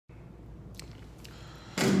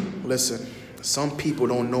Listen, some people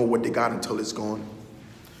don't know what they got until it's gone.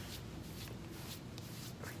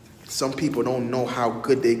 Some people don't know how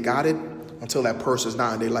good they got it until that person's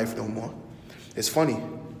not in their life no more. It's funny.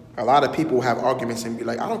 A lot of people have arguments and be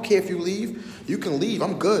like, I don't care if you leave. You can leave.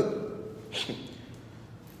 I'm good.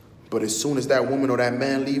 But as soon as that woman or that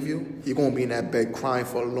man leave you, you're going to be in that bed crying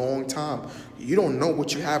for a long time. You don't know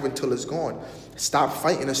what you have until it's gone. Stop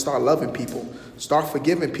fighting and start loving people. Start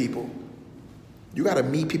forgiving people. You got to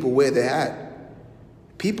meet people where they're at.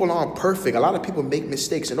 People aren't perfect. A lot of people make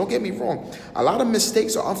mistakes. And don't get me wrong, a lot of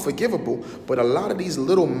mistakes are unforgivable, but a lot of these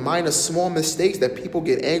little minor small mistakes that people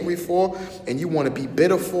get angry for and you want to be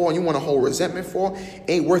bitter for and you want to hold resentment for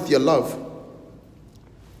ain't worth your love.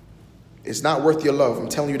 It's not worth your love. I'm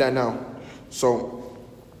telling you that now. So,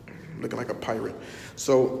 looking like a pirate.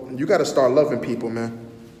 So, you got to start loving people, man.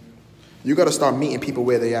 You got to start meeting people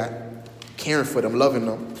where they at. Caring for them, loving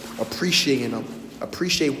them, appreciating them.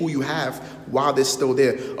 Appreciate who you have while they're still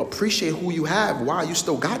there. Appreciate who you have while you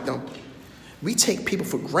still got them. We take people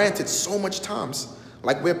for granted so much times.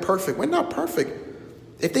 Like we're perfect. We're not perfect.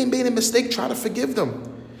 If they made a mistake, try to forgive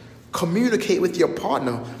them. Communicate with your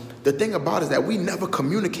partner. The thing about it is that we never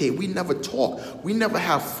communicate. We never talk. We never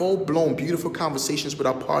have full-blown, beautiful conversations with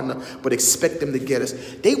our partner, but expect them to get us.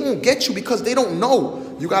 They won't get you because they don't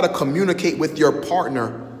know. You got to communicate with your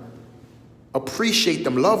partner. Appreciate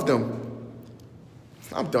them. Love them.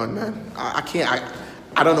 I'm done, man. I can't.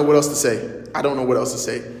 I don't know what else to say. I don't know what else to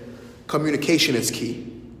say. Communication is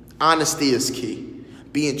key. Honesty is key.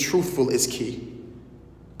 Being truthful is key.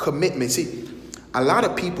 Commitment. See, a lot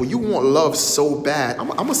of people, you want love so bad. I'm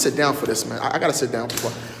going to sit down for this, man. I got to sit down.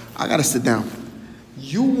 I got to sit down.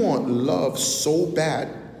 You want love so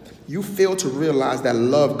bad, you fail to realize that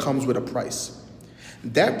love comes with a price.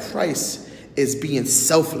 That price is being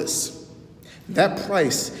selfless. That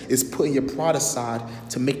price is putting your pride aside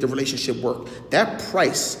to make the relationship work. That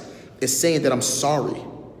price is saying that I'm sorry.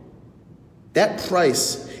 That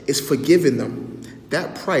price is forgiving them.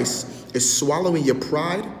 That price is swallowing your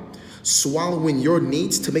pride, swallowing your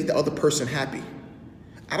needs to make the other person happy.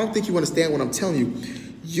 I don't think you understand what I'm telling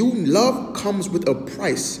you. Love comes with a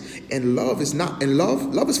price, and love is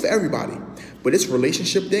for everybody. But this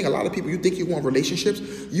relationship thing, a lot of people, you think you want relationships,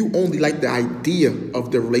 you only like the idea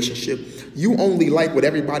of the relationship. You only like what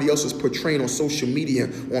everybody else is portraying on social media,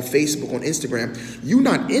 on Facebook, on Instagram. You're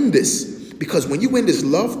not in this, because when you in this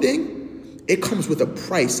love thing, it comes with a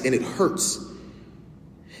price and it hurts.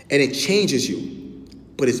 And it changes you,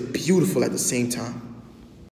 but it's beautiful at the same time.